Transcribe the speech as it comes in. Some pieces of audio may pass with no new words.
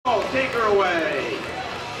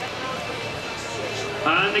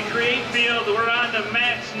On the create field, we're on to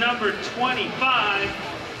match number 25.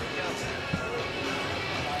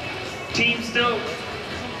 Teams still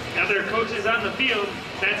have their coaches on the field.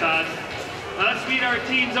 That's odd. Let's meet our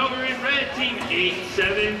teams over in red. Team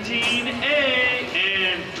 817A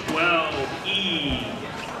and 12E.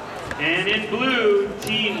 And in blue,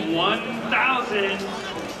 team 1000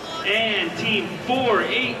 and team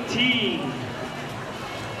 418.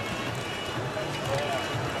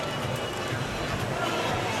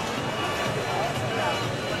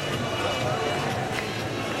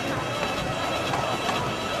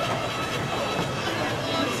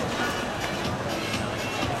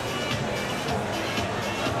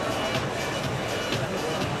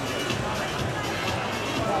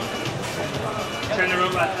 Turn the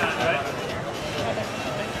robots on, right?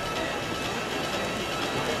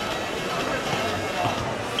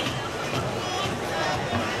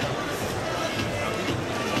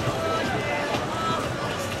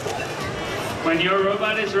 When your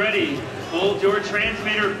robot is ready, hold your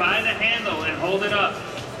transmitter by the handle and hold it up.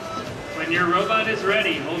 When your robot is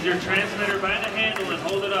ready, hold your transmitter by the handle and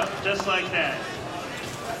hold it up, just like that.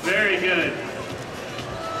 Very good.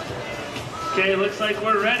 Okay, looks like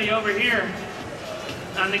we're ready over here.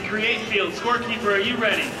 On the create field, scorekeeper, are you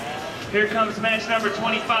ready? Here comes match number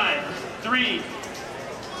 25. 3,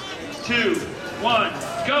 2, 1,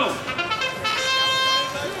 go!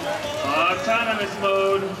 Autonomous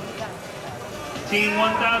mode. Team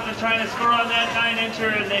 1000 trying to score on that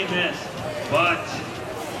 9-incher and they missed. But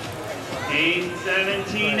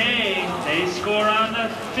 817A, they score on the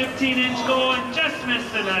 15-inch goal and just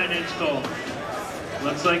missed the 9-inch goal.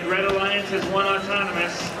 Looks like Red Alliance has won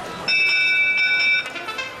autonomous.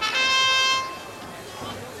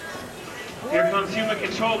 Here comes human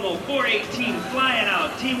control mode. 418 flying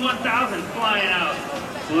out. Team 1000 flying out.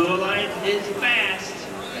 Blue Alliance is fast.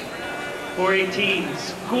 418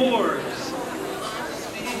 scores.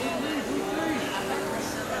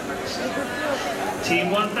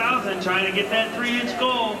 Team 1000 trying to get that 3-inch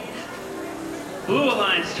goal. Blue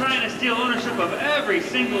Alliance trying to steal ownership of every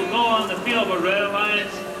single goal on the field, but Red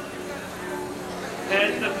Alliance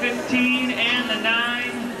has the 15 and the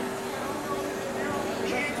 9.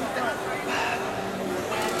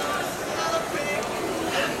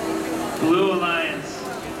 Blue Alliance,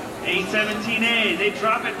 817A, they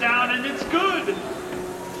drop it down and it's good.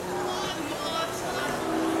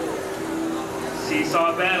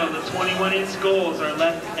 Seesaw battle, the 21-inch goals are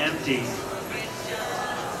left empty.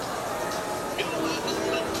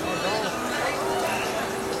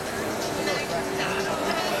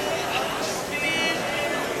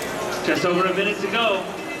 Just over a minute to go.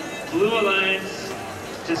 Blue Alliance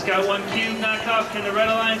just got one cube knocked off. Can the Red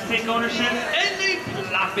Alliance take ownership? And they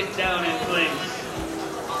plop it down in place.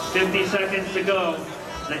 50 seconds to go.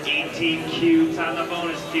 The 18 cubes on the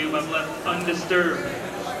bonus cube are left undisturbed.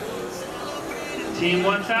 Team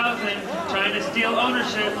 1000 trying to steal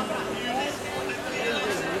ownership.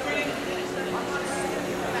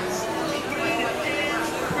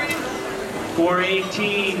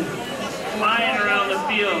 .418 flying around the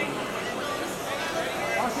field.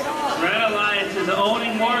 Red Alliance is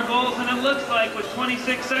owning more goals than it looks like with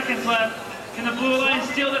 26 seconds left. Can the Blue Alliance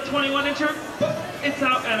steal that 21-incher? It's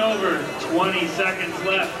out and over. 20 seconds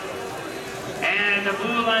left. And the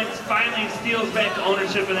Blue Alliance finally steals back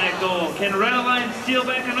ownership of that goal. Can Red Alliance steal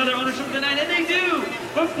back another ownership of the 9? And they do!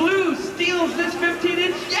 But Blue steals this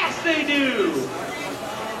 15-inch? Yes, they do!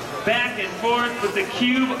 Back and forth with the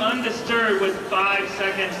cube undisturbed with 5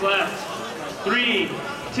 seconds left. 3,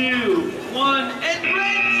 2, 1, and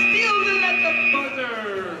Red steals it at the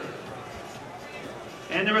buzzer!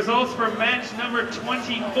 And the results for match number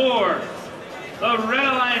 24. The Red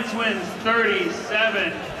Alliance wins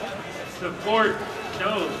 37 to 4.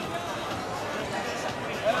 No.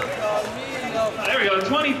 There we go,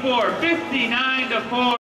 24, 59 to 4.